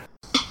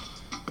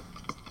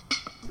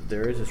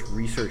there is this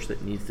research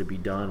that needs to be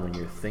done when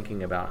you're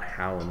thinking about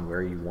how and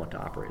where you want to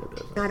operate a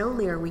business. Not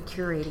only are we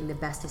curating the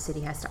best the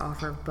city has to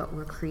offer, but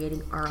we're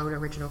creating our own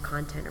original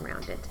content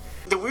around it.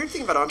 The weird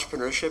thing about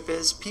entrepreneurship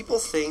is people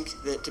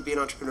think that to be an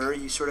entrepreneur,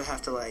 you sort of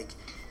have to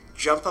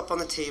jump up on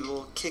the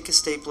table, kick a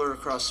stapler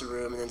across the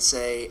room, and then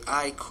say,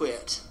 I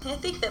quit. I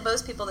think that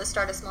most people that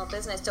start a small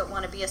business don't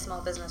want to be a small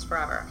business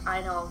forever.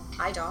 I know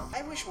I don't.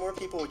 I wish more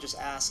people would just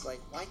ask,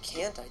 why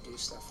can't I do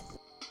stuff?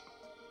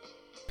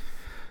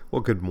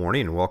 Well, good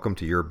morning and welcome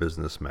to Your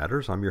Business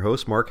Matters. I'm your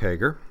host, Mark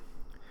Hager.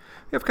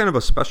 We have kind of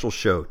a special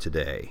show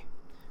today.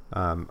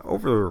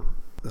 Over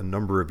a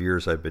number of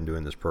years I've been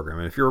doing this program,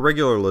 and if you're a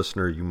regular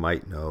listener, you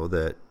might know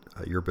that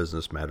Your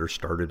Business Matters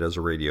started as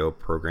a radio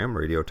program,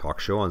 radio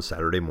talk show on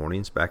Saturday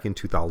mornings back in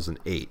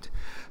 2008.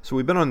 So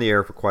we've been on the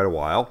air for quite a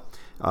while.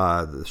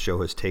 The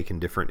show has taken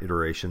different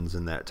iterations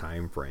in that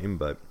time frame,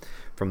 but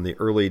from the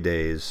early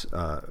days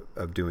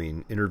of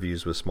doing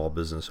interviews with small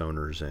business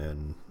owners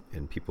and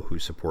people who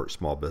support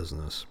small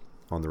business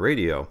on the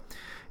radio.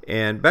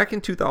 And back in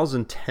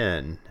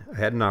 2010, I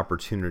had an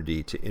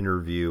opportunity to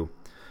interview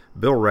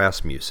Bill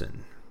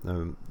Rasmussen.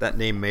 That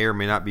name may or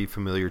may not be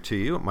familiar to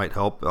you. It might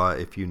help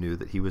if you knew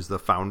that he was the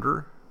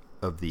founder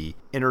of the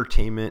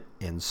Entertainment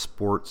and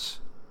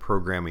Sports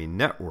Programming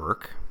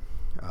Network,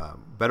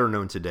 better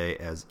known today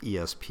as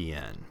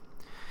ESPN.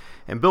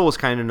 And Bill was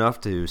kind enough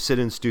to sit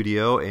in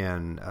studio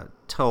and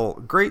tell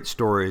great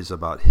stories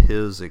about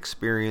his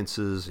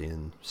experiences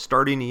in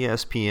starting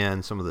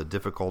ESPN, some of the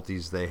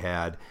difficulties they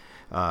had.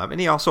 And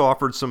he also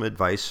offered some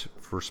advice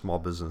for small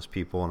business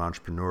people and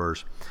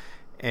entrepreneurs.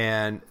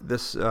 And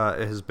this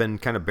has been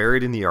kind of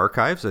buried in the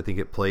archives. I think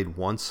it played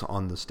once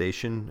on the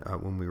station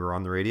when we were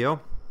on the radio.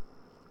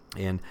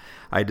 And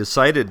I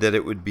decided that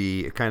it would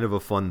be kind of a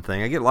fun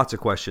thing. I get lots of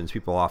questions.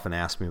 People often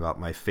ask me about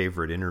my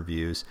favorite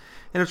interviews.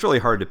 And it's really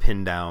hard to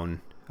pin down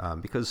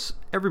because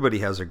everybody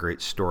has a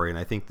great story. And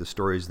I think the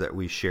stories that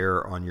we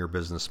share on Your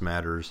Business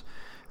Matters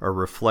are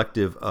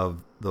reflective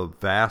of the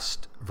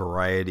vast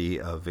variety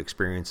of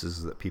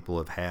experiences that people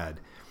have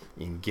had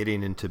in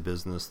getting into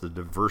business, the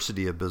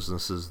diversity of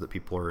businesses that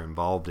people are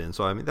involved in.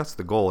 So, that's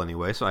the goal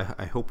anyway. So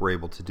I hope we're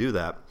able to do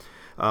that.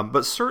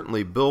 But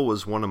certainly, Bill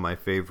was one of my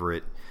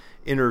favorite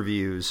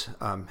interviews.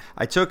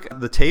 I took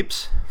the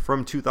tapes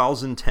from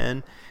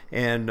 2010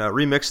 and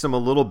remixed them a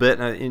little bit.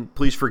 And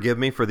please forgive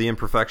me for the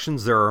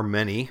imperfections. There are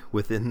many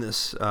within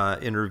this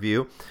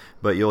interview,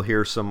 but you'll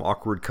hear some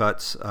awkward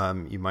cuts.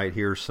 You might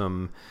hear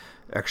some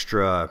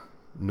extra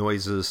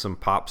noises, some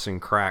pops and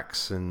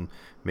cracks, and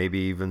maybe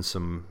even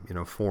some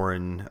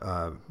foreign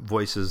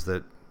voices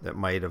that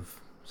might have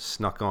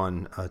snuck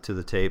on to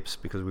the tapes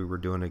because we were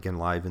doing it again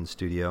live in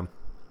studio.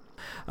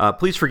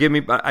 Please forgive me,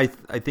 but I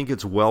think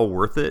it's well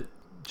worth it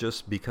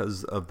just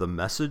because of the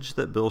message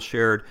that Bill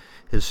shared.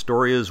 His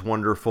story is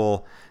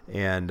wonderful,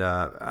 and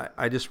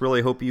I just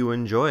really hope you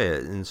enjoy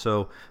it. And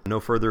so,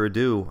 no further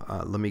ado,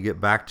 let me get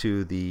back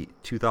to the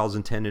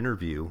 2010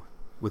 interview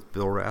with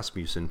Bill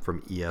Rasmussen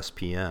from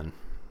ESPN.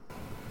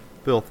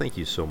 Bill, thank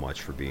you so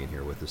much for being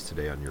here with us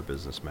today on Your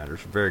Business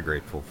Matters. We're very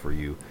grateful for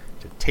you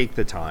to take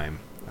the time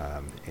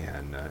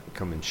and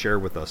come and share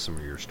with us some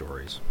of your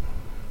stories.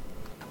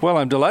 Well,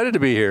 I'm delighted to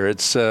be here.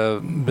 It's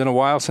been a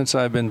while since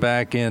I've been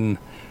back in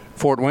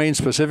Fort Wayne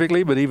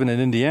specifically, but even in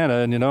Indiana.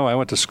 And, I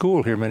went to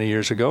school here many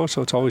years ago,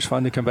 so it's always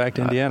fun to come back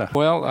to Indiana.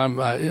 Well,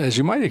 as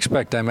you might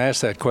expect, I'm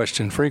asked that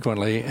question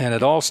frequently, and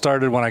it all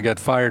started when I got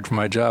fired from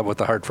my job with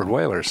the Hartford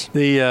Whalers.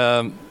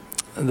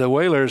 The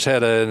Whalers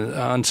had an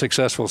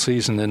unsuccessful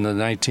season in the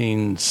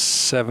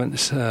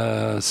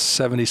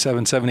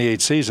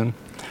 1977-78 season.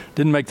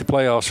 Didn't make the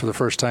playoffs for the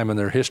first time in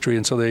their history,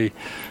 and so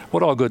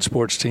what all good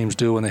sports teams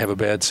do when they have a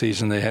bad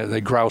season,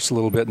 they grouse a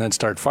little bit and then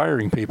start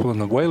firing people. And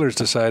the Whalers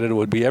decided it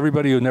would be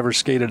everybody who never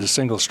skated a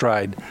single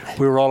stride.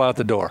 We were all out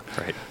the door.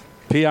 Right.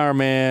 PR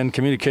man,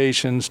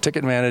 communications,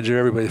 ticket manager,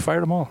 everybody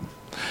fired them all,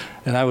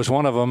 and I was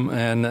one of them.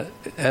 And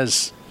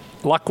as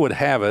luck would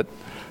have it,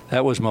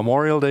 that was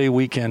Memorial Day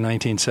weekend,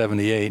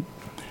 1978,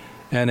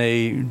 and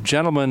a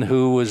gentleman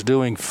who was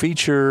doing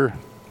feature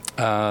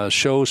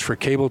shows for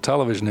cable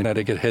television in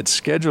Connecticut had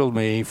scheduled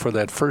me for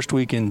that first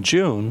week in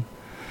June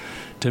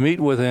to meet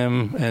with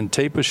him and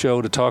tape a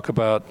show to talk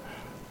about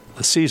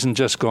the season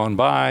just gone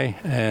by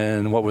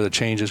and what were the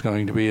changes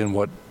going to be and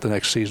what the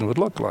next season would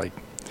look like.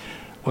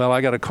 Well,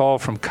 I got a call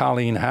from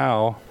Colleen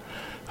Howe,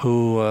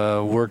 who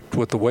worked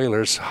with the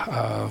Whalers.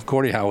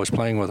 Gordie Howe was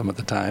playing with them at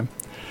the time.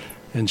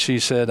 And she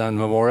said on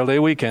Memorial Day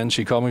weekend,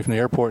 she called me from the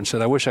airport and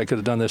said, I wish I could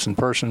have done this in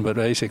person, but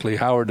basically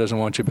Howard doesn't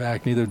want you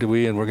back, neither do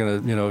we, and we're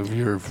going to, if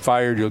you're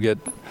fired, you'll get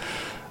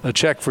a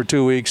check for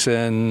 2 weeks,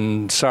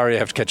 and sorry, I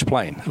have to catch a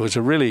plane. It was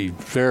a really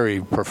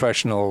very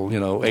professional,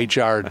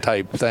 HR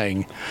type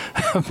thing.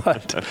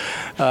 But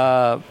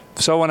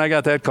so when I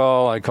got that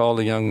call, I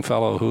called a young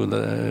fellow who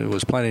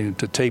was planning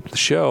to tape the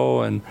show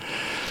and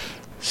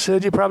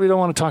said, you probably don't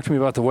want to talk to me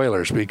about the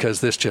Whalers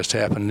because this just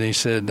happened. And he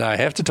said, I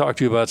have to talk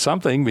to you about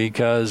something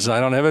because I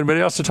don't have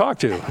anybody else to talk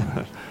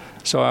to.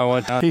 So I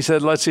went down. He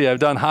said, let's see, I've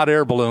done hot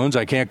air balloons.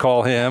 I can't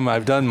call him.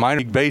 I've done minor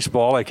league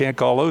baseball. I can't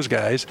call those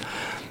guys.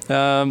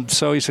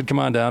 So he said, come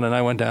on down. And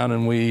I went down,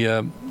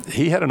 and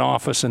he had an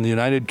office in the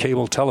United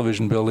Cable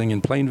Television building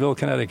in Plainville,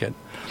 Connecticut.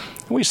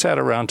 We sat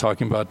around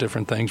talking about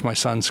different things. My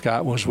son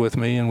Scott was with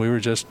me, and we were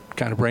just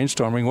kind of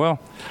brainstorming. Well,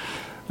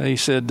 he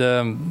said,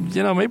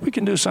 maybe we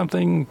can do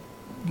something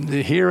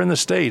here in the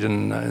state.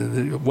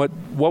 And what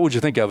would you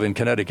think of in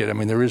Connecticut? I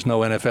mean, there is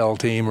no NFL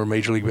team or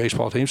Major League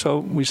Baseball team. So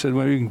we said,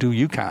 maybe we can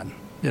do UConn.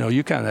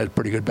 UConn had a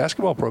pretty good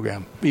basketball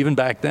program, even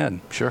back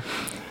then. Sure.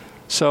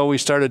 So we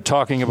started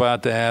talking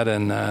about that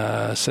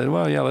and said,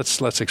 well, yeah,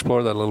 let's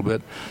explore that a little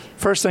bit.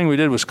 First thing we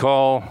did was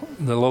call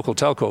the local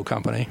telco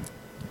company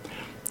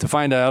to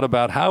find out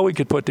about how we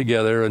could put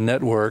together a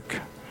network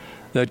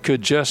that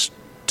could just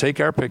take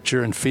our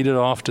picture and feed it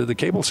off to the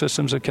cable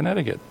systems of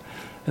Connecticut.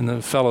 And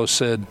the fellow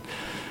said,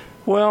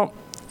 well,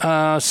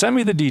 send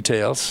me the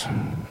details,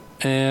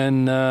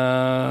 and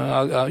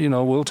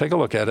we'll take a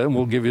look at it, and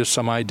we'll give you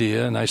some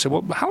idea. And I said,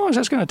 well, how long is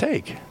this going to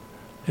take?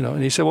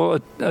 And he said, well,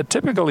 a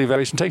typical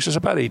evaluation takes us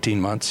about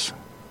 18 months.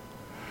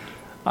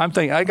 I'm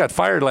thinking, I got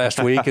fired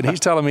last week, and he's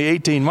telling me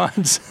 18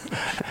 months.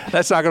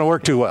 That's not going to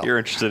work too well. You're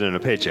interested in a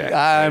paycheck.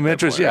 I'm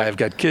interested. Yeah, I've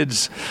got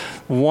kids.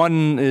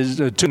 One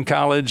is two in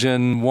college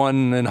and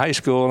one in high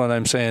school, and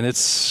I'm saying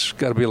it's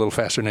got to be a little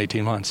faster than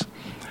 18 months.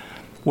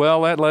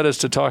 Well, that led us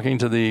to talking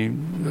to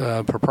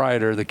the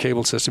proprietor of the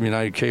cable system,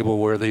 United Cable,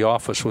 where the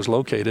office was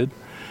located.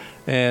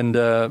 And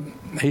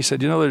he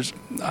said,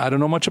 I don't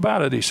know much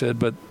about it, he said,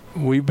 but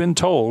we've been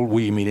told,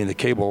 we meaning the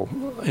cable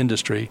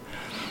industry,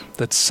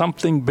 that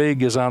something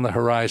big is on the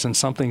horizon,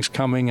 something's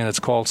coming, and it's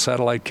called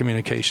satellite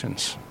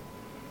communications.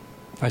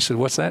 I said,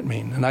 what's that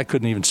mean? And I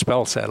couldn't even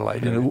spell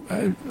satellite.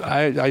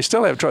 I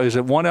still have trouble. Is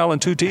it one L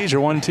and two T's or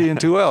one T and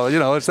two L?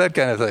 It's that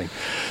kind of thing.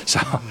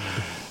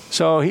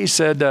 So he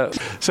said,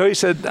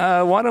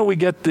 why don't we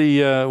get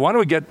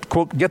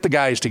the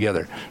guys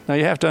together? Now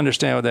you have to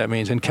understand what that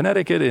means. In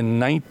Connecticut in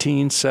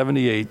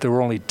 1978, there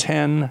were only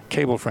 10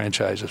 cable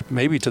franchises.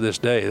 Maybe to this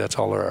day, that's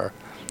all there are.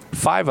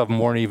 5 of them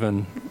weren't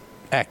even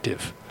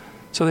active.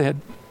 So they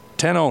had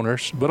 10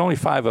 owners, but only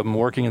 5 of them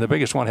working, and the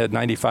biggest one had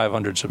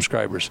 9,500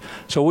 subscribers.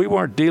 So we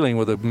weren't dealing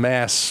with a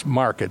mass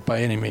market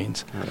by any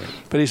means. Right.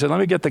 But he said, let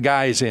me get the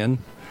guys in.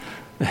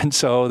 And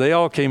so they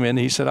all came in.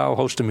 He said, I'll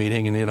host a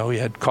meeting. And, he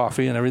had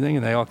coffee and everything.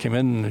 And they all came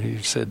in. And he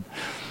said,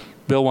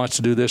 Bill wants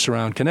to do this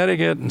around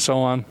Connecticut and so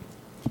on.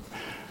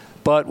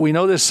 But we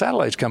know this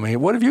satellite's coming.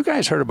 What have you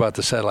guys heard about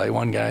the satellite?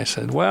 One guy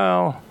said,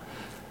 well,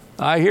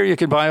 I hear you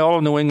could buy all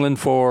of New England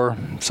for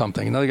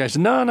something. Another guy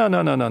said,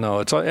 no.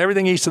 It's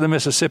everything east of the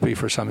Mississippi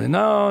for something.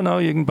 No,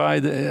 you can buy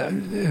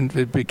and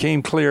it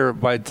became clear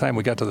by the time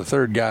we got to the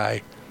third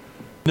guy.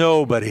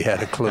 Nobody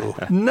had a clue.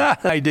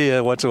 Not an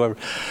idea whatsoever.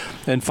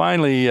 And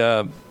finally,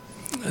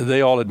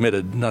 they all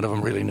admitted none of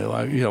them really knew.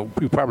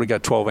 We probably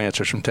got 12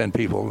 answers from 10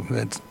 people.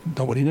 And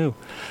nobody knew.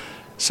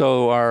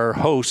 So our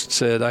host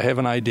said, I have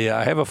an idea.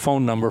 I have a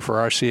phone number for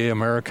RCA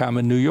Americom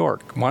in New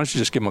York. Why don't you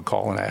just give them a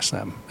call and ask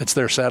them? It's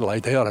their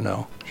satellite. They ought to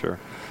know. Sure.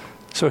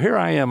 So here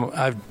I am.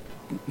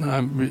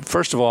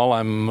 First of all,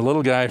 I'm a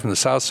little guy from the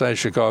south side of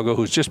Chicago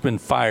who's just been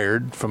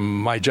fired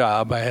from my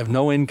job. I have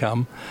no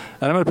income.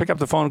 And I'm going to pick up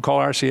the phone and call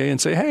RCA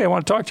and say, hey, I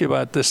want to talk to you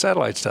about this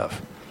satellite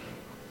stuff.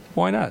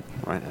 Why not?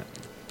 Are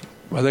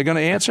they going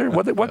to answer?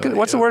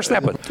 What's the worst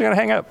that happen? They're going to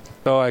hang up.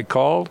 So I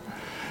called,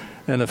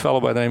 and a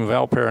fellow by the name of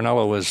Al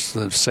Parinello was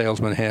the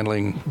salesman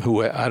handling,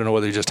 who I don't know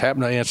whether he just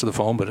happened to answer the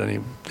phone, but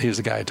he was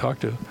the guy I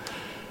talked to.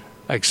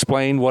 I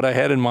explained what I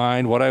had in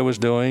mind, what I was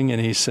doing, and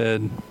he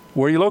said,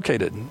 where are you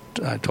located?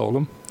 I told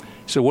him.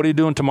 He said, what are you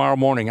doing tomorrow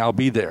morning? I'll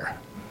be there.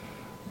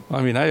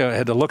 I mean, I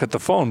had to look at the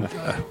phone.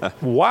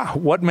 Wow,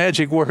 what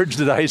magic words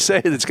did I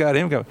say that's got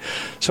him going?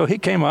 So he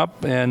came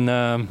up,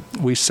 and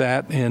we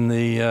sat in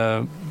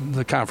the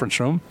conference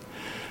room.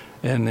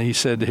 And he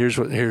said, here's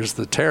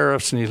the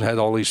tariffs, and he had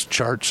all these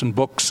charts and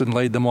books and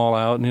laid them all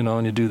out,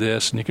 and you do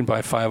this, and you can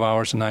buy 5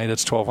 hours a night,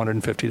 it's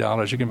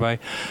 $1,250. You can buy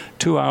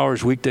 2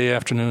 hours weekday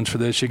afternoons for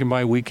this. You can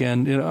buy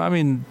weekend,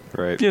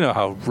 right. You know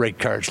how rate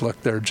cards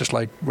look. They're just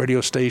like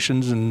radio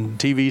stations and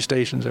TV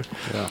stations.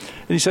 Yeah.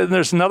 And he said, and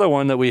there's another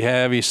one that we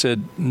have. He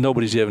said,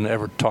 nobody's even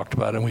ever talked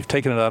about it, and we've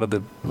taken it out of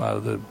the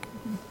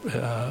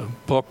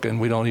book, and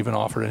we don't even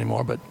offer it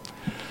anymore. But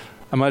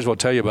I might as well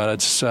tell you about it.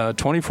 It's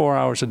 24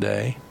 hours a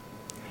day.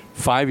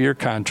 5-year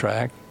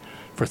contract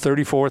for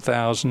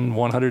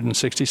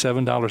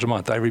 $34,167 a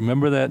month. I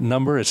remember that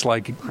number. It's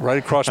like right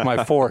across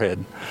my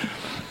forehead.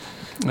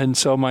 And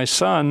so my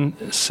son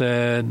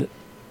said,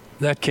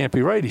 that can't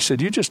be right. He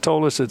said, you just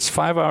told us it's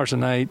 5 hours a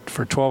night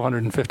for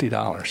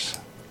 $1,250.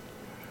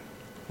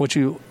 What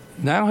you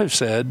now have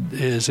said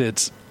is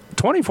it's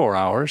 24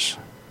 hours,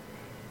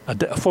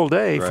 a full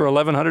day, right, for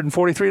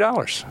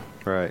 $1,143.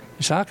 Right.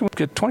 He said, how can we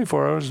get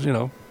 24 hours,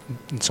 and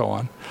so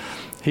on.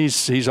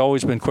 He's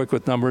always been quick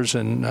with numbers,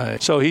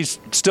 and so he's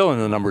still in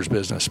the numbers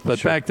business. But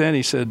sure. Back then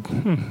he said,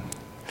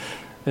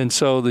 And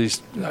so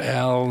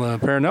Al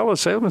Parinello,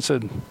 salesman,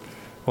 said,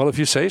 Well, if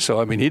you say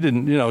so. I mean, he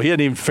hadn't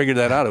even figured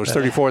that out. It was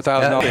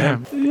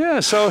 $34,000.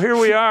 Yeah, so here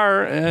we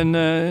are. And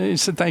he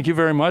said, thank you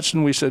very much.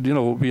 And we said,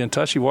 we'll be in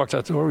touch. He walked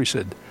out the door. We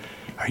said,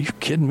 are you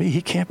kidding me?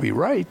 He can't be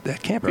right.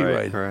 That can't be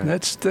right.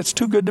 That's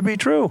too good to be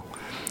true.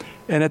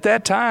 And at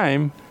that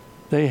time,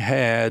 they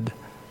had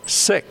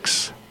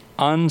 6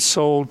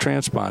 unsold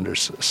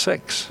transponders.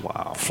 6.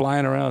 Wow.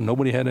 Flying around.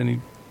 Nobody had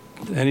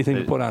anything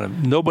to put on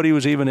them. Nobody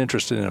was even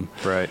interested in them.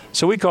 Right.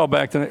 So we called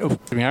back.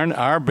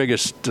 Our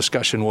biggest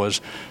discussion was,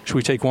 should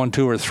we take 1,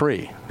 2, or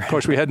 3? Of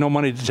course, we had no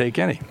money to take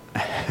any.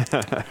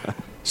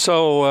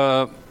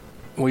 So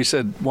we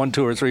said 1,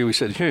 2, or 3. We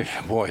said,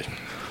 boy,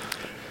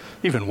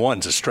 even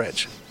 1's a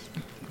stretch.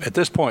 At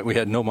this point, we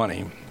had no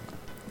money.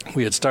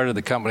 We had started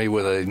the company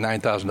with a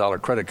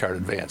 $9,000 credit card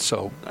advance,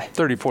 so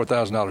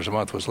 $34,000 a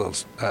month was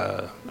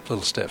a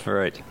little stiff. All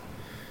right.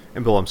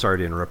 And Bill, I'm sorry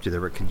to interrupt you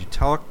there, but could you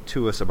talk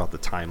to us about the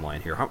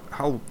timeline here?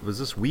 How was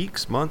this,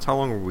 weeks, months? How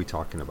long were we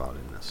talking about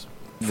in this?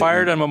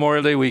 Fired on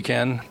Memorial Day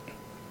weekend.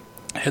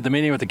 Had the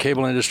meeting with the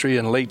cable industry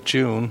in late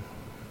June.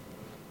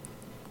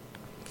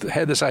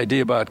 Had this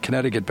idea about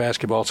Connecticut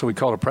basketball, so we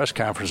called a press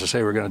conference to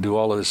say we're going to do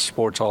all of this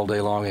sports all day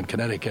long in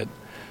Connecticut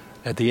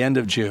at the end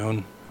of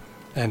June,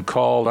 and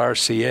called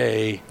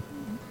RCA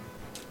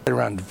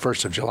around the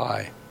 1st of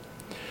July.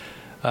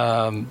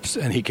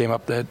 And he came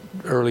up that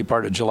early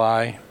part of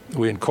July.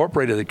 We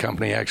incorporated the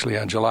company actually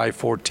on July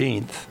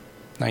 14th,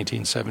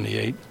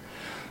 1978.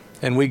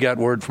 And we got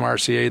word from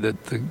RCA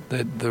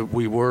that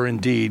we were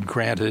indeed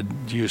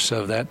granted use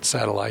of that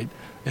satellite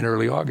in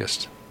early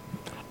August.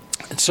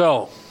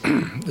 So,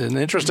 an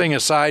interesting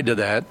aside to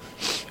that,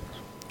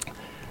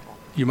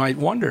 you might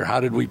wonder, how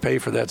did we pay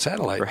for that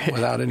satellite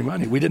without any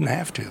money? We didn't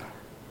have to.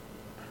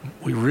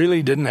 We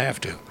really didn't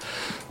have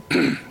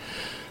to.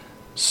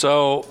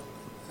 So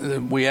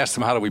we asked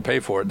them, how do we pay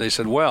for it? They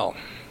said, well,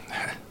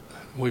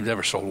 we've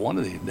never sold one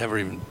of these.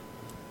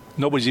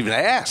 Nobody's even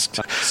asked.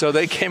 So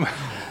they came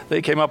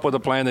up with a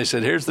plan. They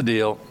said, here's the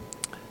deal.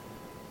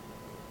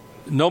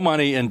 No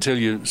money until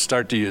you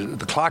start to use.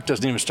 The clock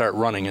doesn't even start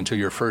running until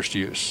your first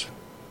use.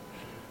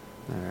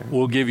 Right.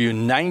 We'll give you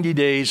 90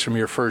 days from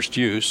your first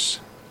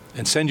use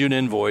and send you an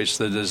invoice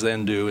that is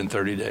then due in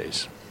 30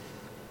 days,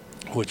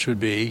 which would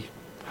be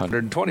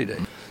 120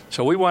 days.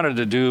 So we wanted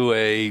to do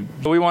a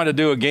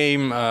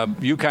game,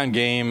 UConn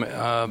game,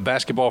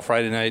 basketball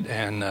Friday night,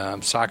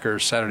 and soccer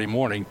Saturday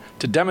morning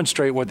to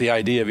demonstrate what the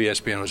idea of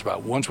ESPN was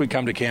about. Once we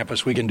come to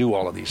campus, we can do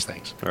all of these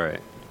things. All right.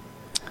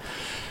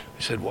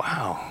 We said,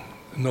 wow,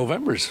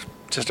 November's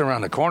just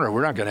around the corner.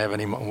 We're not going to have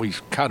any. We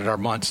counted our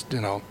months,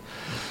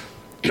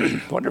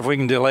 Wonder if we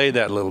can delay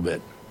that a little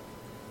bit.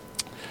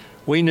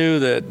 We knew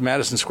that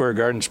Madison Square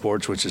Garden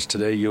Sports, which is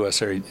today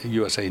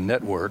USA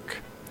Network,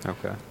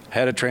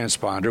 had a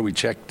transponder. We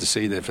checked to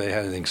see if they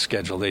had anything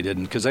scheduled. They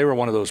didn't, because they were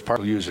one of those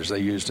partial users. They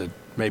used it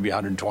maybe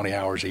 120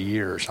 hours a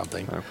year or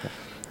something. Okay.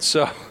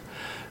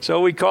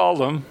 So we called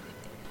them.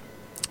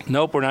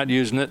 Nope, we're not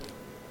using it.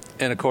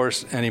 And, of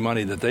course, any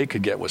money that they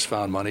could get was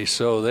found money.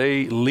 So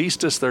they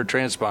leased us their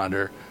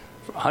transponder,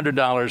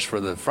 $100 for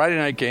the Friday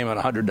night game and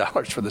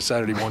 $100 for the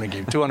Saturday morning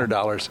game,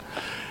 $200.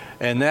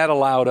 And that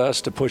allowed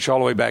us to push all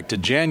the way back to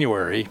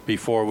January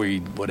before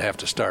we would have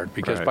to start.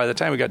 Because by the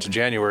time we got to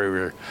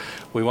January,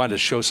 we wanted to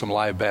show some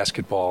live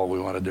basketball. We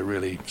wanted to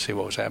really see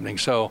what was happening.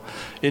 So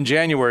in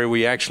January,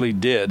 we actually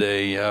did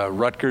a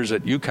Rutgers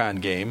at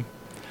UConn game.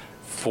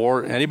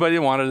 For anybody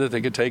that wanted it, they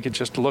could take it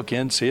just to look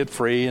in, see it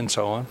free, and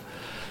so on.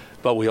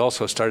 But we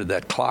also started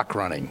that clock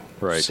running.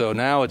 Right. So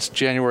now it's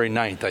January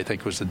 9th, I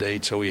think was the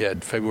date. So we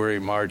had February,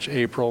 March,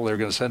 April. They were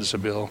going to send us a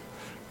bill.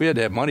 We had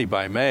to have money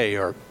by May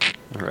or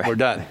we're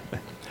done.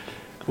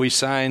 We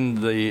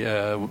signed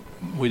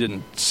we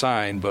didn't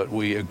sign, but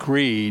we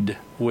agreed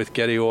with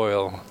Getty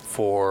Oil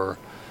for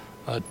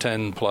a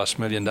 $10+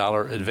 million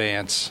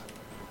advance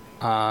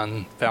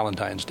on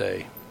Valentine's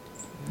Day,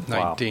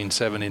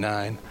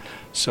 1979.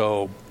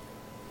 So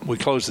we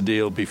closed the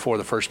deal before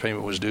the first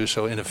payment was due.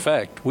 So in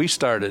effect, we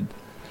started,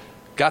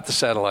 got the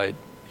satellite,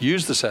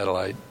 used the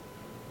satellite,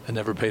 and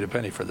never paid a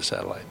penny for the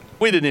satellite.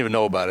 We didn't even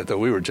know about it, though.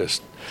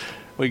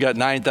 We got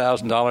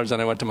 $9,000, then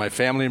I went to my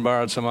family and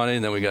borrowed some money,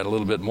 and then we got a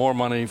little bit more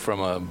money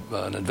from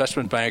an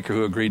investment banker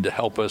who agreed to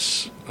help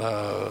us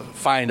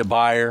find a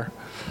buyer.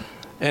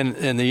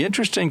 And the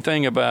interesting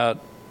thing about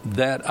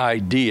that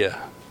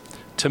idea,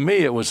 to me,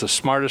 it was the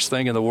smartest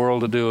thing in the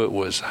world to do. It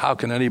was, how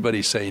can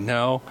anybody say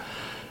no?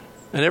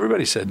 And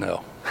everybody said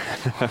no.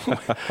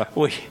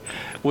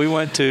 We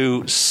went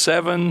to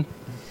 7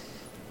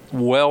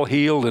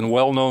 well-heeled and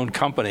well-known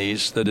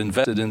companies that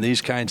invested in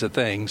these kinds of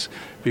things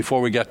before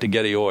we got to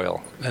Getty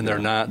Oil, and their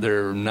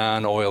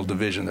non-oil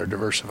division, their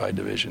diversified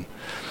division.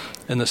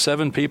 And the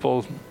 7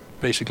 people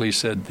basically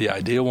said the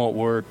idea won't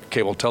work,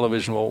 cable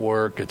television won't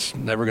work, it's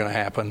never going to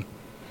happen.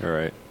 All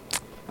right.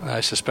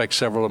 I suspect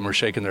several of them are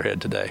shaking their head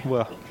today.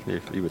 Well,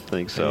 you would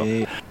think so.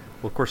 Well,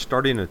 of course,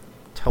 starting a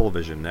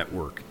television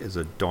network is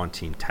a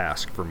daunting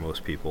task for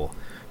most people.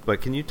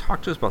 But can you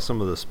talk to us about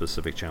some of the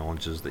specific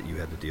challenges that you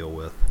had to deal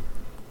with?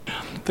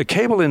 The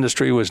cable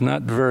industry was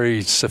not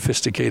very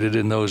sophisticated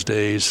in those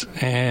days,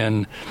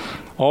 and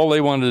all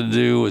they wanted to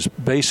do was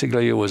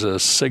basically it was a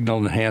signal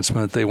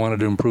enhancement. They wanted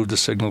to improve the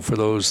signal for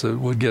those that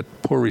would get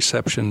poor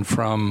reception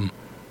from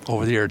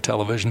over-the-air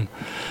television.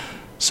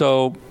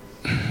 So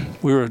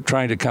we were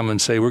trying to come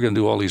and say, we're going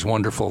to do all these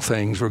wonderful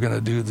things. We're going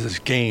to do these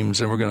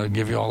games, and we're going to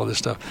give you all of this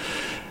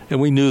stuff. And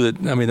we knew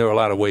that, I mean, there were a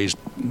lot of ways,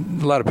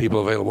 a lot of people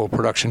available,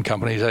 production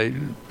companies.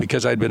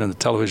 Because I'd been in the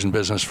television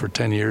business for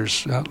 10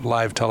 years,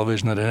 live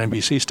television at an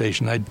NBC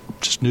station, I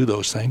just knew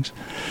those things.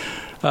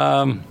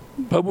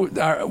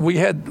 But we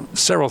had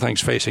several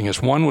things facing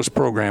us. One was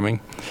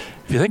programming.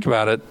 If you think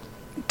about it,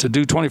 to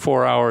do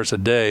 24 hours a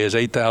day is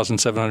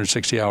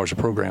 8,760 hours of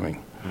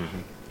programming. Mm-hmm.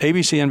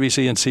 ABC,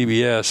 NBC, and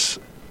CBS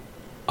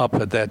up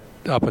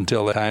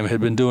until that time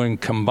had been doing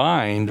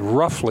combined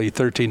roughly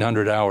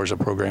 1,300 hours of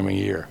programming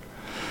a year.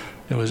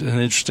 It was an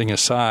interesting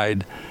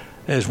aside.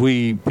 As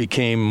we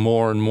became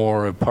more and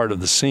more a part of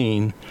the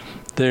scene,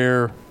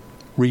 their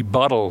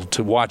rebuttal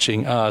to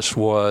watching us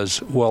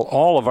was, well,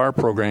 all of our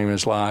programming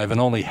is live and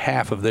only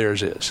half of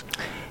theirs is.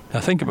 Now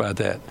think about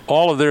that.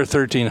 All of their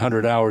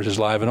 1,300 hours is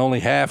live and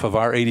only half of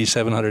our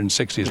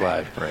 8,760 is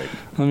live. Right.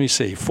 Let me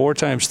see, 4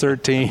 times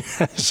 13.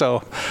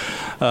 So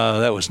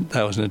that was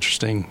an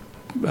interesting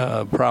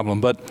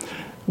problem. But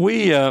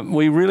we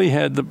really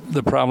had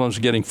the problems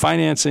getting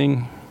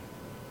financing,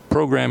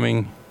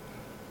 programming,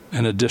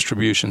 and a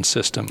distribution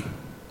system.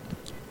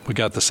 We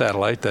got the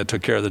satellite. That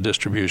took care of the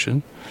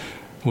distribution.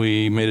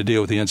 We made a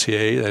deal with the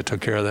NCAA. That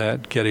took care of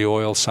that. Getty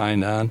Oil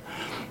signed on.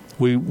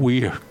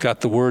 We got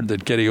the word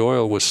that Getty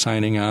Oil was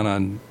signing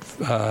on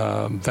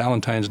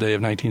Valentine's Day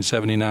of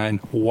 1979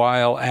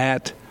 while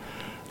at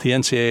the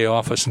NCAA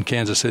office in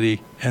Kansas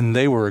City, and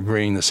they were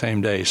agreeing the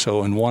same day.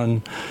 So in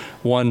one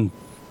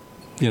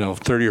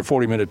 30 or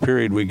 40 minute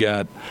period, we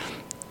got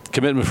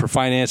commitment for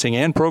financing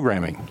and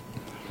programming.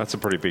 That's a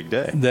pretty big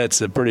day.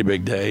 That's a pretty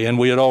big day, and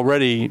we had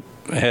already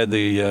had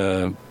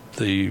the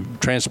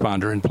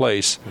transponder in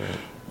place. Right.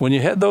 When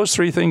you had those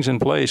three things in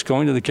place,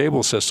 going to the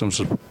cable systems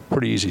was a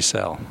pretty easy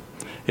sell.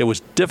 It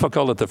was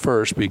difficult at the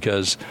first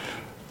because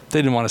they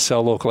didn't want to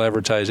sell local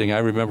advertising. I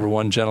remember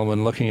one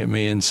gentleman looking at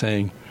me and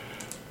saying,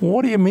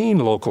 "What do you mean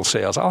local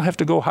sales? I'll have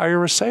to go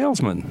hire a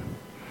salesman."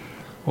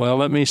 Well,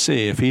 let me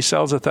see. If he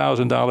sells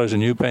 $1,000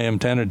 and you pay him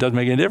 10, it doesn't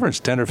make any difference.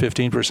 10 or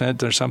 15%,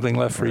 there's something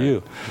left for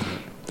you.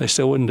 They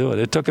still wouldn't do it.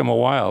 It took them a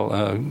while.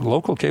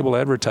 Local cable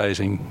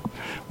advertising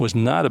was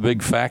not a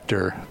big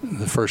factor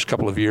the first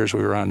couple of years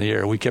we were on the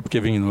air. We kept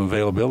giving them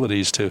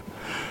availabilities to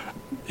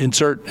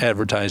insert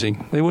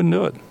advertising. They wouldn't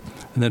do it.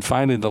 And then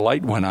finally the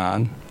light went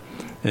on,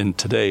 and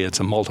today it's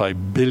a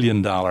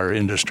multi-billion-dollar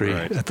industry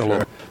at the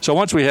local. So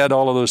once we had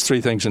all of those three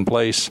things in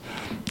place,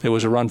 it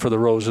was a run for the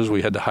roses.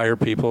 We had to hire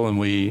people, and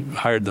we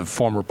hired the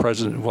former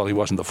president. Well, he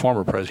wasn't the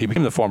former president. He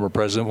became the former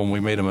president when we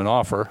made him an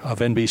offer of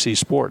NBC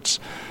Sports.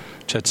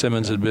 Chet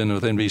Simmons had been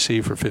with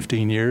NBC for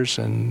 15 years,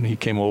 and he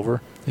came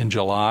over in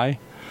July.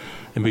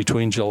 In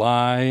between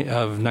July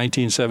of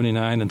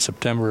 1979 and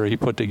September, he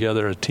put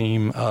together a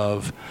team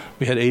of,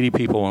 we had 80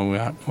 people when we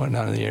went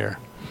on the air.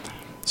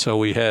 So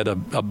we had a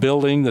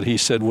building that he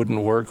said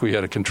wouldn't work. We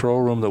had a control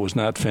room that was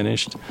not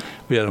finished.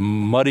 We had a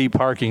muddy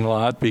parking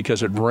lot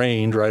because it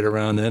rained right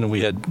around then, and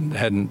we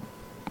hadn't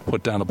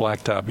put down a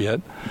blacktop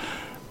yet.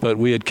 But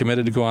we had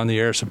committed to go on the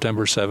air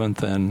September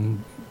 7th,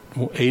 and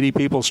 80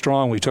 people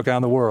strong, we took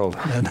on the world.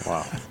 And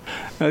wow.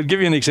 I'll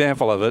give you an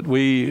example of it.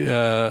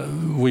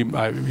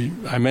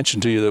 I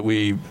mentioned to you that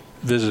we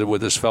visited with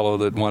this fellow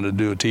that wanted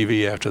to do a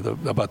TV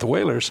about the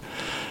Whalers.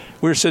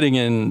 We were sitting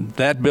in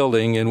that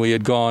building, and we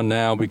had gone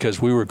now because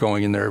we were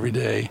going in there every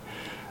day.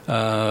 He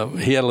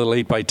had a little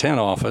 8x10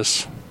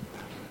 office,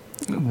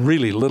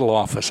 really little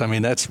office. I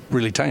mean, that's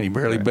really tiny,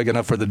 barely big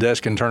enough for the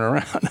desk and turn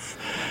around.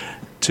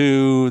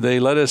 They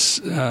let us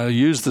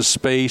use the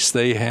space.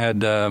 They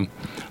had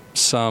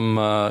some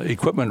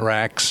equipment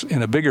racks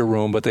in a bigger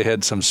room, but they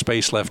had some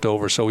space left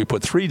over, so we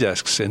put 3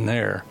 desks in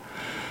there.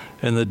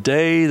 And the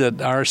day that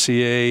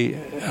RCA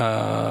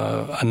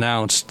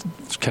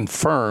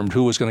confirmed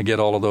who was going to get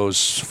all of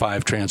those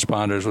 5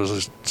 transponders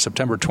was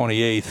September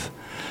 28th,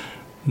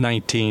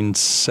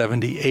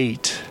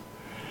 1978.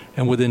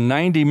 And within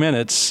 90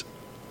 minutes,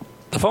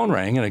 the phone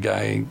rang, and a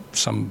guy,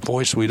 some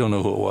voice, we don't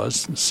know who it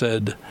was,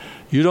 said,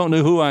 "You don't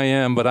know who I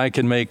am, but I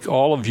can make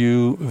all of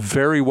you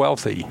very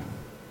wealthy.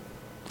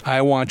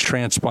 I want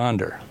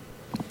transponder."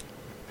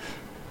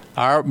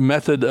 Our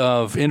method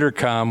of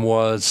intercom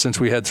was, since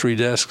we had 3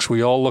 desks,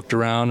 we all looked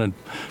around and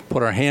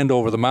put our hand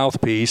over the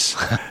mouthpiece,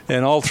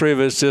 and all 3 of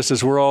us, just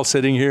as we're all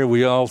sitting here,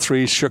 we all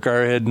 3 shook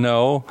our head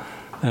no,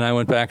 and I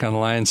went back on the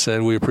line and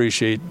said, "We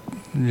appreciate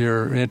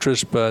your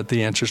interest, but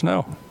the answer's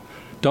no."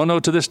 Don't know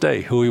to this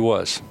day who he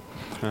was.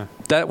 Huh.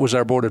 That was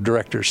our board of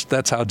directors.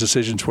 That's how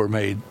decisions were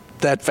made,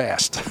 that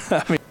fast.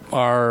 I mean,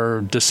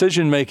 our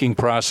decision-making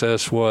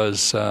process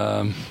was,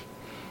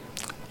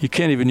 you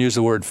can't even use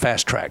the word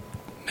fast track.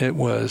 It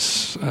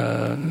was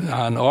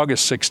on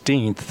August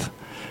 16th,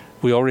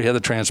 we already had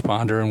the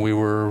transponder, and we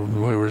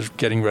were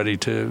getting ready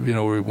to,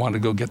 we wanted to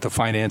go get the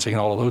financing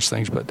and all of those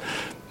things. But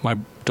my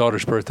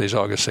daughter's birthday is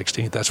August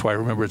 16th. That's why I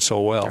remember it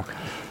so well.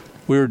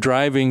 We were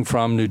driving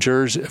from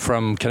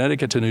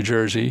Connecticut to New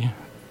Jersey.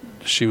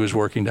 She was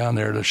working down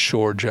there at a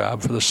shore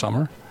job for the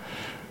summer.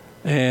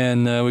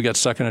 And we got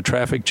stuck in a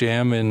traffic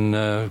jam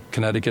in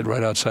Connecticut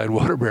right outside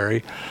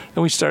Waterbury.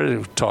 And we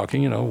started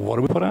talking, what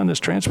do we put on this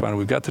transponder?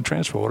 We've got the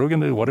transponder. What are we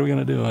going to do? What are we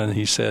going to do? And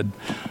he said,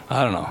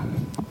 I don't know,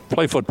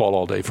 play football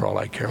all day for all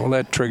I care. Well,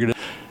 that triggered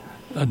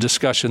a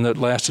discussion that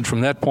lasted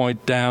from that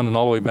point down and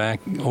all the way back.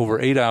 Over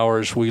 8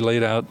 hours, we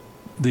laid out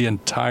the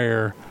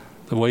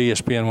way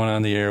ESPN went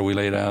on the air. We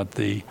laid out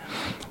the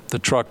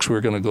trucks we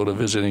were going to go to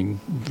visiting,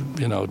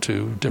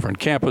 to different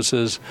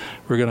campuses.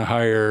 We're going to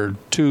hire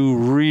 2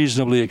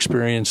 reasonably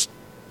experienced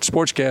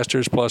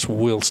sportscasters, plus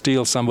we'll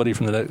steal somebody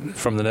from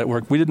the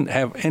network. We didn't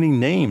have any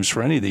names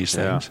for any of these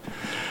things. Yeah.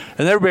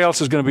 And everybody else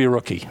is going to be a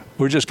rookie.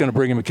 We're just going to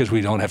bring him because we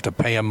don't have to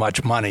pay him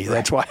much money.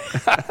 That's why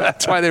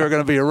they were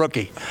going to be a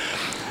rookie.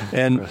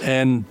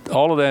 And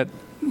all of that,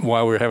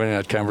 while we were having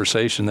that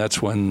conversation,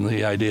 that's when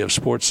the idea of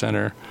Sports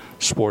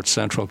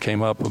Central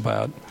came up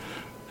about,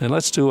 and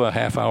let's do a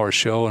half-hour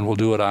show, and we'll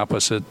do it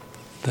opposite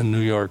the New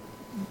York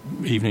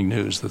Evening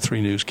News, the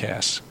 3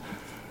 newscasts.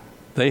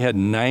 They had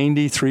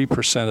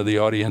 93% of the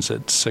audience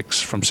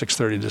from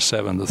 6:30 to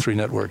 7, the 3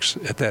 networks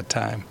at that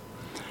time.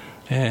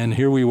 And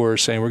here we were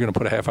saying we're going to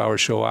put a half-hour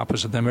show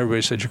opposite them.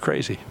 Everybody said, you're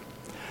crazy.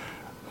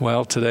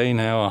 Well, today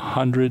now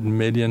 100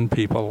 million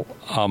people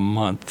a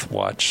month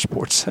watch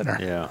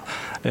SportsCenter. Yeah.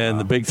 And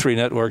the big 3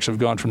 networks have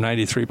gone from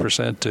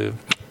 93% to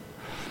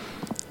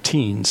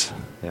teens.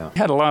 Yeah.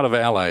 Had a lot of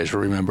allies,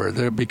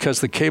 remember,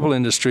 because the cable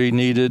industry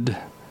needed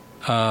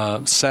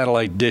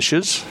satellite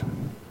dishes.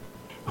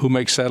 Who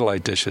makes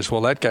satellite dishes?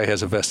 Well, that guy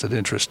has a vested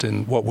interest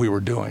in what we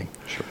were doing.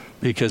 Sure.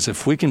 Because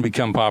if we can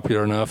become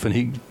popular enough,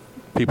 and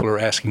people are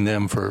asking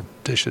them for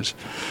dishes,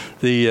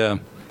 the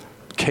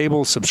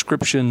cable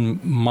subscription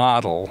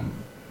model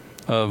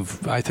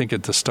of, I think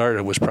at the start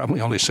it was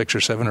probably only $6 or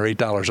 $7 or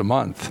 $8 a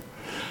month.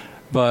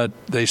 But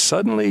they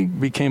suddenly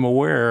became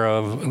aware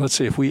of, let's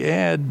see, if we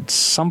add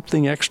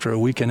something extra,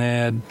 we can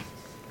add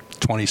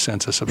 20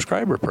 cents a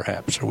subscriber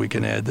perhaps, or we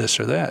can add this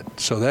or that.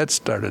 So that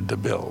started to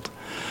build.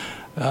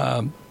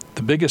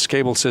 The biggest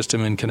cable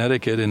system in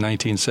Connecticut in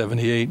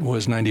 1978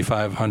 was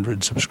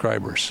 9,500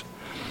 subscribers.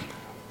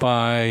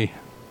 By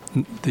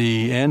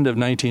the end of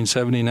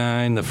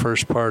 1979, the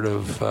first part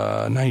of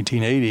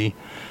 1980,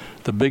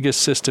 the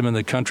biggest system in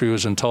the country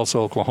was in Tulsa,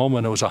 Oklahoma,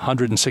 and it was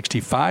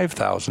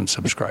 165,000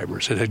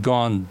 subscribers. It had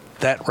gone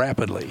that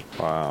rapidly.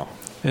 Wow.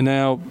 And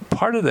now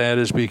part of that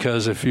is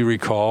because, if you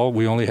recall,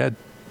 we only had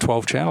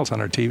 12 channels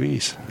on our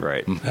TVs.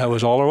 Right. That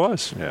was all there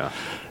was. Yeah.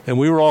 And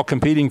we were all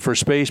competing for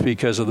space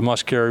because of the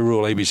must-carry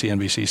rule. ABC,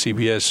 NBC,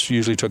 CBS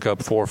usually took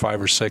up 4 or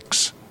 5 or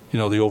 6,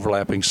 the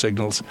overlapping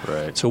signals.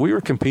 Right. So we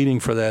were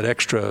competing for that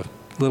extra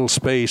little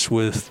space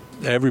with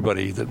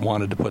everybody that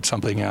wanted to put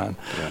something on.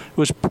 Yeah. It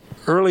was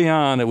early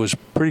on. It was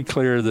pretty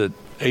clear that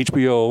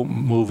HBO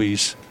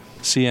movies,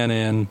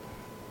 CNN,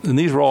 and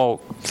these were all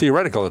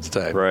theoretical at the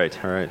time. Right.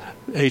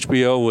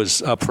 HBO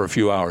was up for a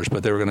few hours,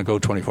 but they were going to go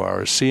 24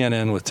 hours.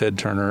 CNN with Ted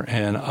Turner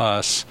and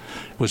us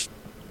was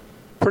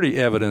pretty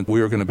evident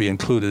we were going to be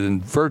included in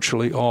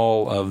virtually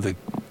all of the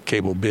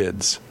cable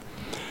bids.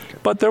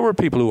 But there were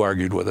people who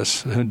argued with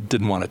us who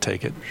didn't want to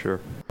take it. Sure.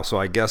 So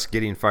I guess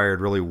getting fired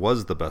really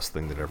was the best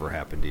thing that ever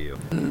happened to you.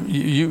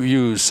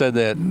 You said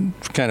that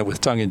kind of with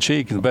tongue in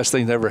cheek, the best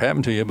thing that ever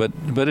happened to you, but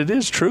it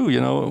is true.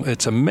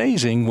 It's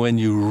amazing when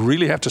you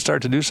really have to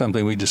start to do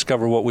something. We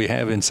discover what we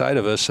have inside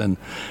of us, and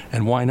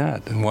why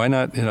not? And why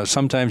not?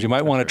 Sometimes you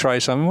might want to try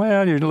something.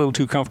 Well, you're a little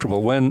too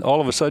comfortable. When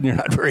all of a sudden you're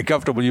not very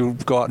comfortable, you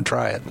go out and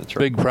try it. That's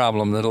right. Big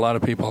problem that a lot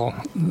of people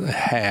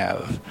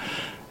have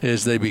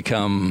is they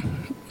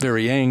become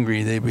very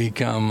angry. They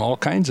become all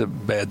kinds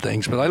of bad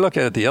things. But I look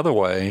at it the other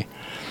way,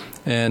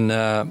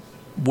 and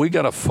we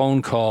got a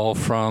phone call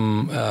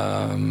from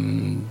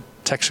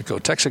Texaco.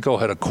 Texaco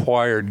had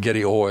acquired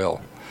Getty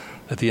Oil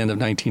at the end of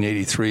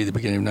 1983, the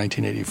beginning of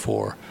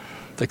 1984.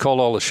 They called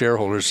all the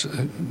shareholders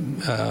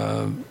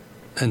and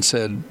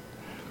said,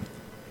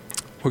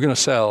 we're going to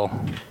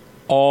sell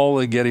all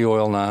the Getty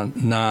Oil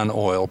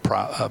non-oil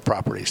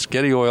properties.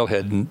 Getty Oil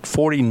had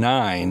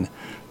 49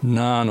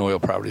 non-oil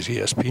properties,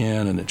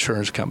 ESPN, an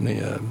insurance company,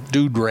 a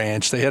Dude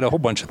Ranch. They had a whole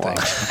bunch of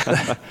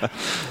things.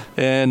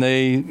 And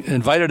they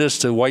invited us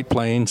to White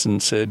Plains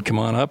and said, come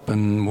on up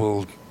and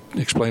we'll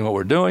explain what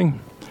we're doing.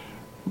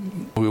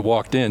 We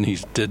walked in. He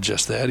did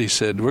just that. He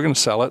said, we're going to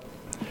sell it.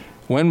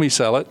 When we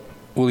sell it,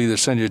 we'll either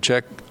send you a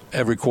check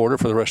every quarter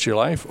for the rest of your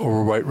life,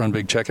 or we'll run a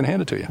big check and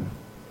hand it to you.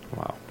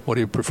 Wow. What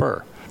do you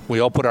prefer? We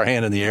all put our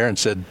hand in the air and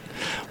said,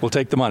 we'll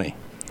take the money.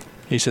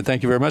 He said,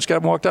 thank you very much. Got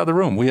up and walked out of the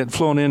room. We had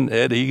flown in,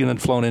 Ed Egan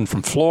had flown in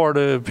from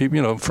Florida,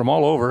 people, from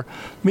all over.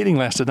 Meeting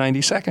lasted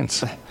 90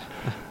 seconds.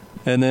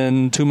 And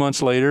then 2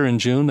 months later, in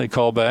June, they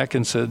called back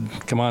and said,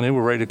 come on in,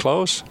 we're ready to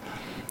close.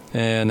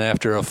 And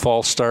after a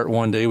false start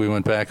one day, we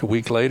went back a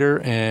week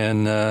later,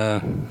 and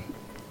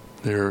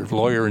their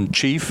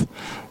lawyer-in-chief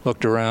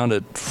looked around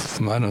at,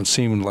 it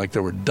seemed like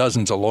there were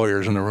dozens of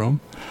lawyers in the room,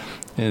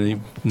 And he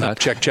not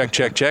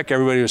check.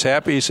 Everybody was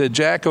happy. He said,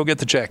 Jack, go get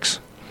the checks.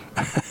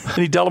 And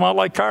he dealt them out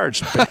like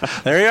cards.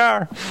 There you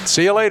are.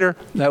 See you later.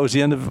 That was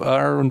the end of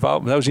our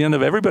involvement. That was the end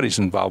of everybody's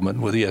involvement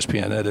with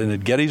ESPN. It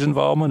ended Getty's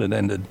involvement. It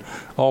ended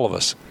all of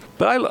us.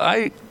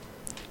 But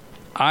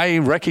I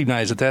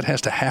recognize that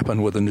has to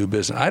happen with a new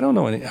business. I don't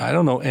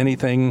know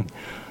anything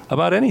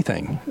about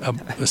anything.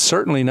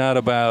 Certainly not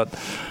about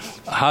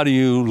how do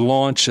you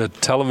launch a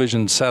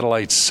television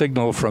satellite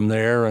signal from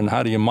there, and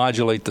how do you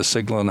modulate the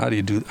signal, and how do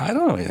you do? I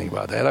don't know anything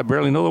about that. I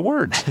barely know the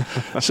words.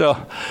 So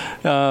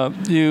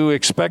you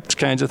expect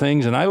kinds of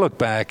things, and I look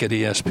back at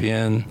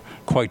ESPN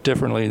quite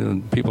differently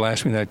than people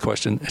ask me that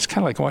question. It's kind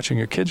of like watching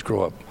your kids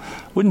grow up.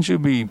 Wouldn't you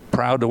be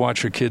proud to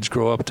watch your kids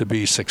grow up to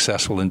be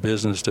successful in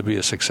business, to be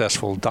a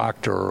successful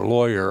doctor or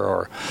lawyer?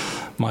 Or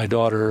my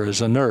daughter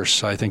is a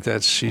nurse. I think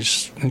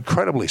she's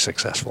incredibly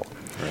successful.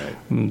 Right.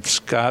 And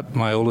Scott,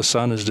 my oldest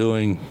son, is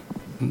doing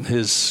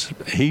he's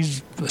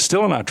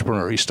still an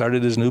entrepreneur. He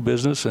started his new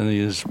business, and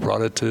he's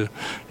one of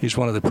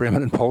the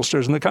preeminent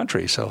pollsters in the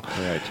country. So,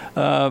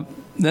 right.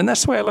 And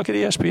that's the way I look at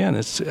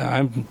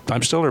ESPN.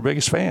 I'm still their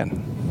biggest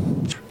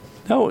fan.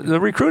 No, the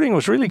recruiting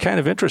was really kind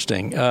of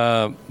interesting.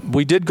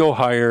 We did go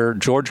hire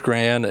George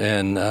Grant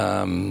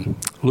and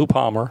Lou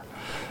Palmer,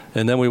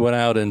 and then we went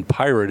out and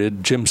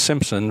pirated Jim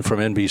Simpson from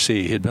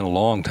NBC. He'd been a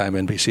long-time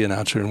NBC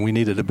announcer, and we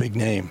needed a big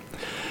name.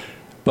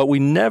 But we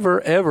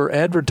never, ever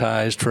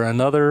advertised for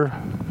another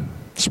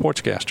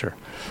sportscaster.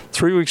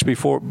 3 weeks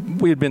before,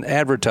 we had been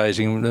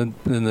advertising, and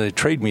the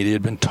trade media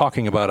had been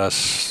talking about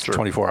us,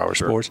 24-hour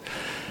sports.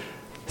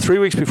 3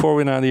 weeks before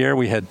we went on the air,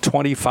 we had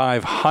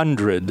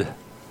 2,500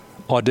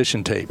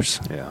 audition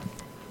tapes. Yeah.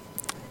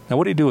 Now,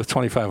 what do you do with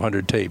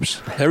 2,500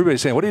 tapes?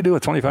 Everybody's saying, what do you do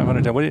with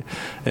 2,500 tapes?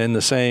 And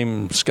the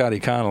same Scotty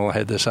Connell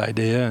had this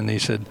idea, and he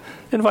said,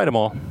 invite them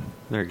all.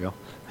 There you go.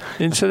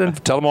 And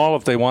said, tell them all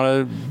if they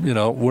want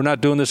to, we're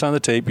not doing this on the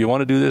tape. You want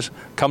to do this?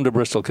 Come to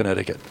Bristol,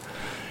 Connecticut.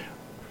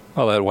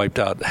 Well, that wiped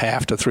out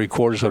half to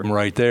three-quarters of them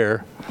right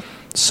there.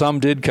 Some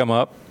did come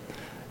up,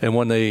 and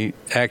when they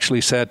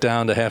actually sat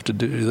down to have to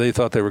do, they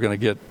thought they were going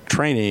to get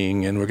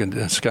training,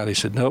 and Scotty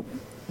said, nope,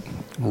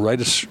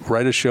 write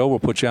a show. We'll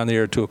put you on the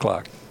air at 2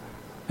 o'clock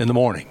in the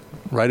morning.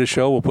 Write a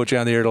show. We'll put you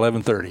on the air at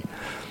 11:30.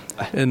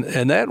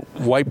 And that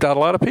wiped out a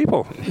lot of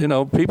people.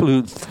 People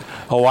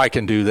who, I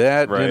can do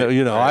that. Right.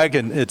 Right. I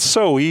can. It's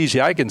so easy.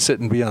 I can sit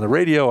and be on the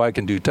radio. I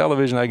can do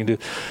television.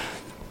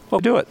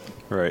 Do it.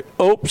 Right.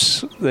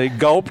 Oops, they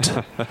gulped.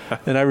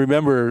 And I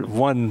remember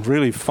one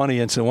really funny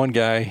incident. One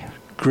guy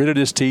gritted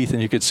his teeth,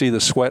 and you could see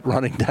the sweat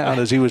running down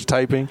as he was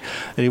typing.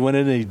 And he went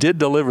in and he did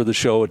deliver the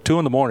show at 2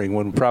 a.m.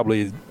 when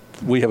probably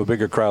we have a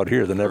bigger crowd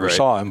here than ever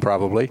saw him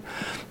probably.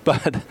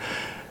 But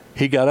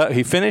he got up,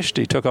 he finished,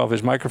 he took off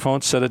his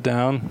microphone, set it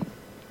down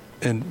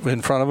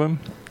in front of him,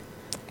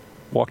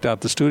 walked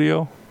out the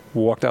studio,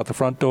 walked out the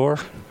front door,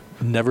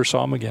 never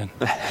saw him again.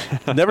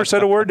 Never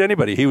said a word to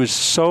anybody. He was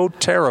so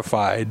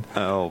terrified.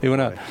 Oh, he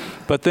went out.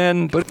 But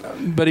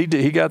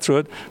he got through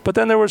it. But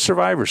then there were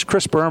survivors.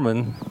 Chris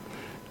Berman,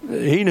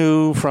 he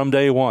knew from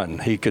day one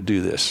he could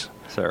do this.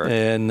 Sorry.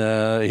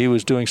 And he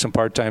was doing some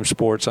part-time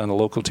sports on a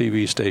local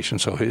TV station,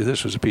 so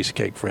this was a piece of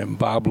cake for him.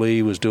 Bob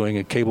Lee was doing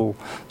a cable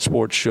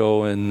sports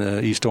show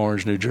in East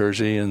Orange, New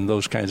Jersey, and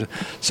those kinds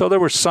of. So there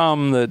were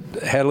some that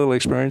had a little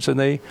experience, and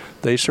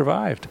they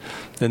survived.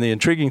 And the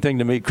intriguing thing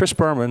to me, Chris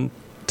Berman,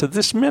 to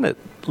this minute,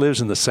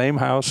 lives in the same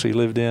house he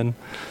lived in.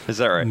 Is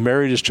that right?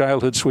 Married his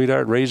childhood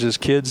sweetheart, raised his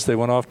kids. They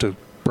went off to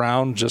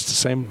Brown just the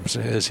same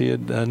as he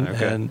had done,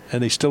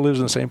 and he still lives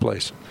in the same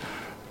place.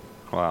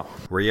 Wow.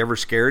 Were you ever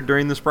scared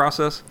during this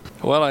process?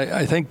 Well,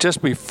 I think just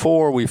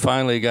before we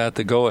finally got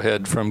the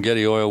go-ahead from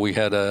Getty Oil, we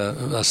had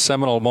a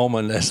seminal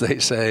moment, as they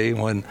say,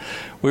 when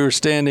we were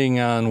standing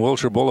on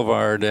Wilshire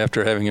Boulevard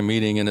after having a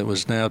meeting, and it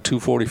was now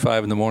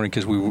 2:45 in the morning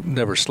because we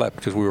never slept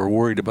because we were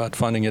worried about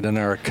funding it. And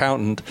our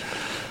accountant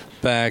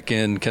back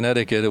in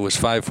Connecticut, it was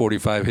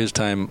 5:45 his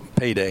time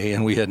payday,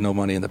 and we had no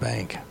money in the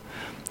bank.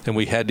 And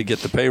we had to get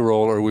the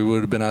payroll or we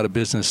would have been out of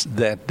business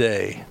that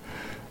day.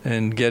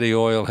 And Getty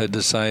Oil had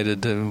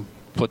decided to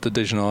put the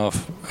decision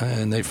off,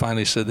 and they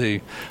finally said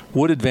they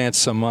would advance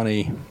some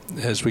money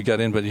as we got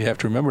in, but you have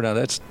to remember now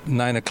that's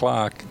 9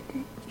 o'clock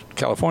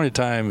California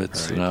time.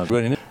 It's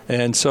right.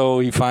 And so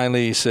he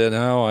finally said,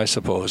 "Oh, I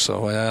suppose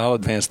so. I'll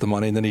advance the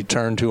money." And then he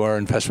turned to our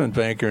investment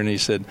banker and he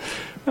said,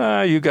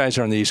 "You guys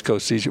are on the East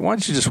Coast. Why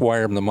don't you just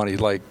wire them the money,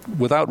 like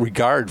without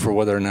regard for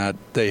whether or not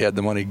they had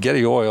the money?"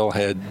 Getty Oil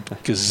had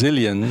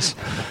gazillions,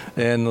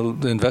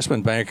 and the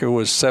investment banker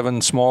was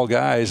 7 small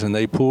guys, and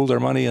they pooled their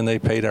money and they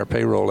paid our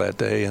payroll that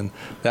day. And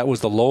that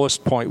was the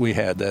lowest point we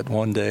had that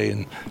one day.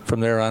 And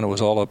from there on, it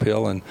was all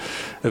uphill. And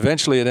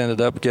eventually, it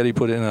ended up Getty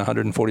put in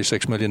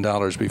 $146 million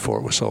before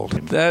it was sold.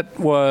 That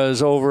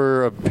was over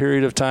a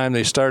period of time.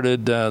 They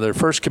started their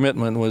first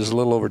commitment was a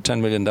little over $10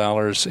 million,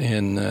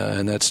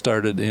 and that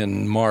started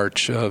in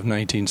March of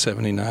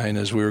 1979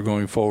 as we were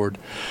going forward,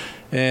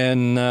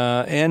 and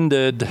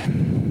ended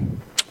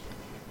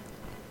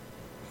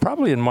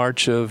probably in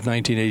March of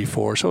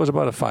 1984. So it was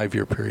about a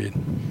 5-year period.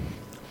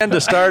 And to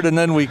start, and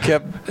then we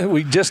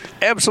just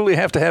absolutely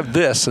have to have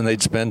this, and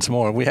they'd spend some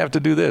more. We have to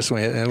do this,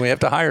 and we have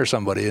to hire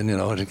somebody, and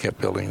it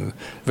kept building.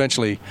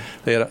 Eventually,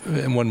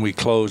 and when we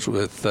closed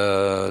with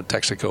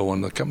Texaco, when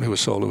the company was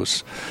sold, it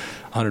was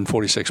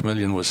 $146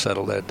 million was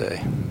settled that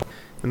day.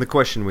 And the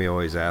question we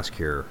always ask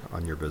here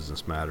on Your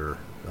Business Matter,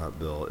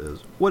 Bill, is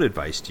what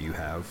advice do you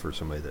have for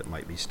somebody that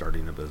might be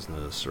starting a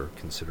business or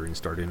considering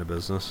starting a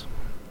business?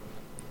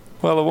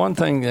 Well, the one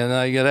thing, and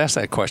I get asked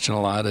that question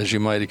a lot, as you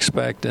might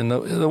expect, and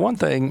the one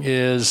thing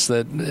is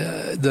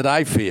that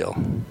I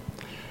feel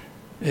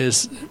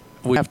is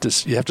you have to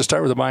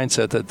start with the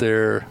mindset that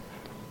there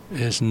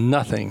is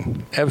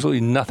nothing,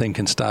 absolutely nothing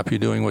can stop you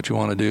doing what you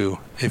want to do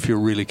if you're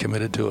really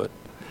committed to it.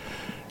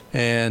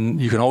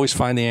 And you can always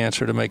find the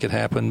answer to make it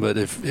happen, but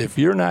if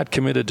you're not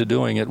committed to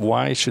doing it,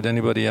 why should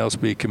anybody else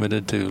be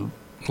committed to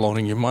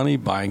loaning you money,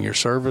 buying your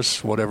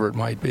service, whatever it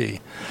might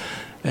be?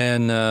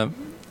 And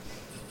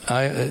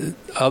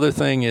other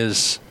thing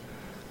is,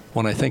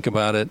 when I think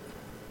about it,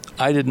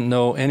 I didn't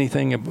know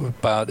anything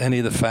about any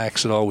of the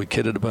facts at all. We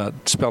kidded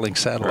about spelling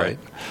satellite. Right.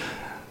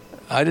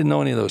 I didn't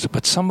know any of those,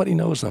 but somebody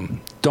knows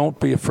them. Don't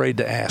be afraid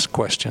to ask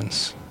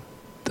questions.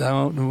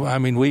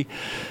 We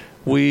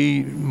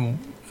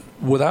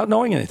without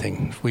knowing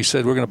anything, we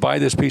said we're going to buy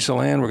this piece of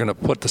land, we're going to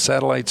put the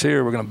satellites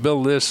here, we're going to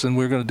build this, and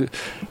we're going to do.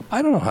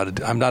 I don't know how to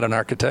do. I'm not an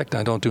architect.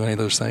 I don't do any of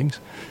those things.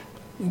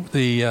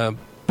 The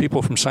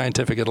people from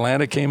Scientific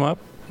Atlanta came up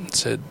and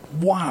said,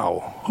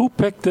 "Wow, who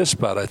picked this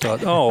spot?" I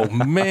thought, "Oh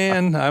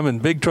man, I'm in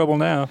big trouble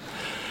now."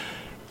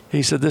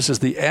 He said, "This is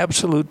the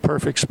absolute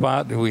perfect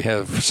spot. We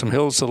have some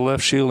hills to the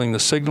left shielding the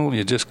signal.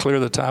 You just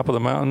clear the top of the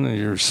mountain, and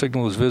your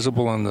signal is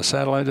visible on the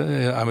satellite.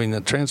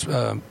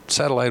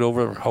 Satellite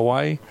over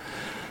Hawaii,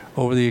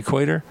 over the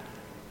equator."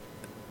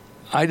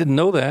 I didn't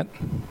know that.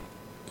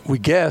 We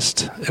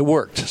guessed. It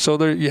worked. So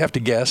there, you have to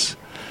guess.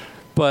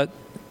 But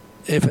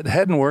if it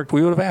hadn't worked,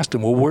 we would have asked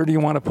him, "Well, where do you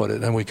want to put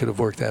it?" And we could have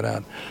worked that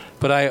out.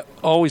 But I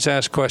always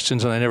ask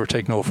questions, and I never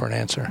take no for an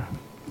answer.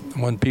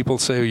 When people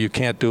say you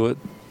can't do it,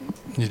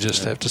 you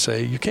just have to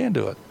say you can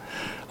do it.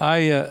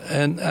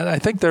 And I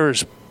think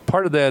there's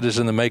part of that is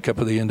in the makeup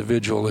of the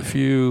individual. If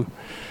you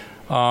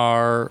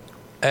are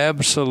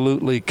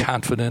absolutely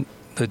confident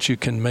that you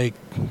can make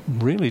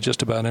really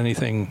just about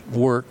anything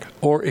work,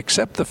 or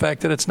accept the fact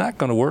that it's not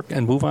going to work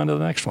and move on to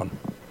the next one.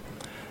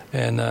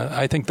 And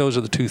I think those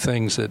are the two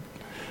things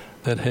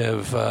that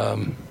have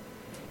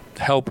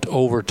helped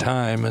over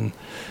time. And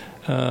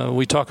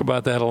we talk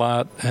about that a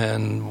lot,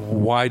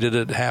 and why did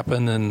it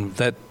happen, and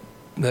that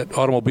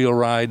automobile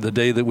ride, the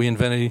day that we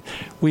invented it,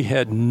 we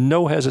had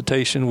no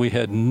hesitation. We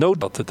had no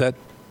doubt that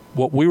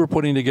what we were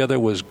putting together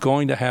was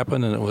going to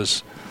happen, and it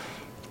was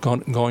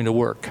going to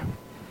work.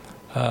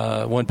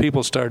 When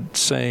people start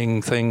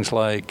saying things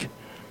like,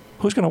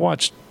 "Who's going to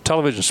watch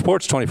television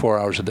sports 24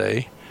 hours a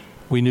day?"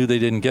 we knew they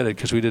didn't get it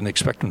because we didn't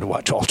expect them to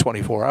watch all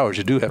 24 hours.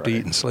 You do have to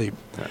eat and sleep.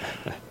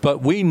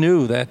 But we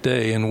knew that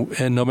day,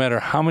 and no matter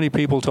how many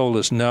people told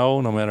us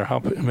no matter how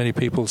many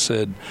people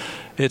said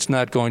it's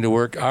not going to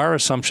work, our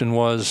assumption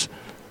was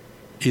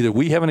either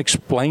we haven't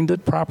explained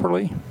it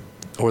properly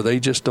or they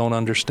just don't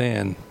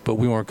understand, but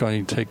we weren't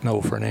going to take no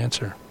for an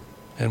answer.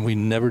 And we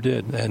never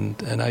did,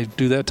 and I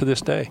do that to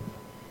this day.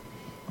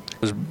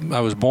 I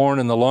was born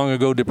in the long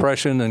ago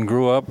Depression and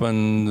grew up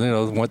and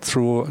went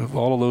through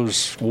all of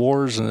those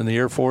wars and in the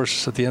Air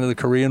Force at the end of the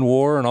Korean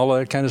War and all of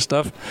that kind of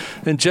stuff,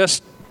 and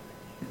just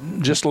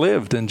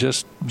lived and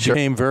just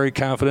became very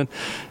confident.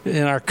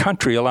 And our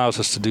country allows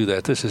us to do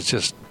that. This is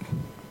just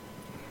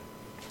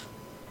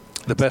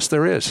the best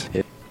there is.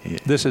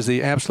 This is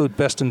the absolute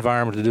best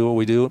environment to do what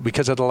we do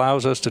because it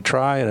allows us to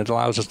try, and it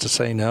allows us to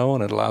say no,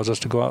 and it allows us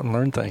to go out and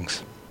learn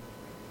things.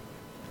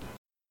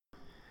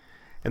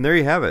 And there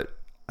you have it.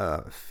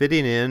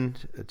 Fitting in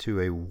to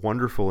a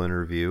wonderful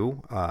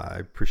interview. I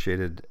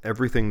appreciated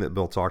everything that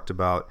Bill talked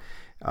about.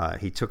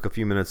 He took a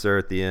few minutes there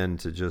at the end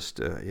to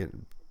just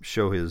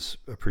show his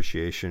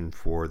appreciation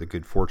for the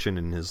good fortune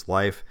in his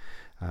life,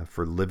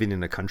 for living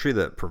in a country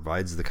that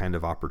provides the kind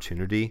of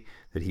opportunity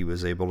that he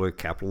was able to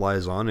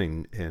capitalize on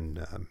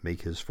and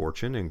make his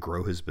fortune and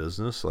grow his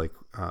business like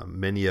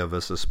many of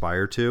us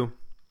aspire to.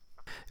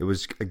 It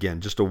was,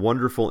 again, just a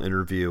wonderful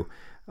interview.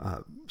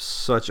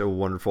 Such a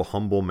wonderful,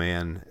 humble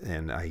man,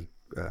 and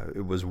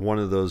it was one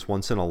of those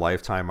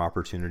once-in-a-lifetime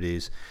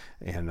opportunities,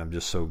 and I'm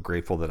just so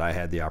grateful that I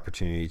had the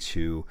opportunity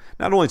to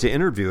not only to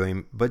interview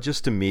him, but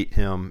just to meet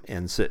him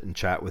and sit and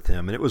chat with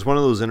him. And it was one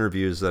of those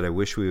interviews that I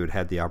wish we would have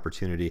had the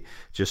opportunity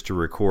just to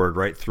record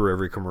right through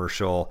every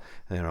commercial,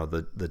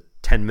 the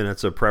 10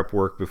 minutes of prep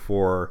work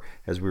before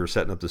as we were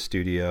setting up the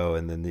studio,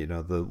 and then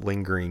the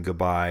lingering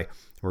goodbye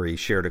where he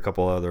shared a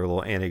couple other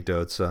little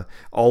anecdotes.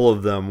 All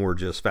of them were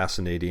just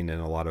fascinating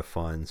and a lot of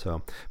fun.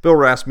 So Bill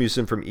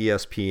Rasmussen from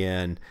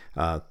ESPN,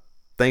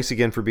 thanks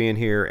again for being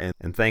here,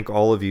 and thank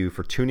all of you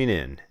for tuning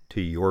in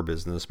to Your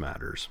Business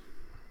Matters.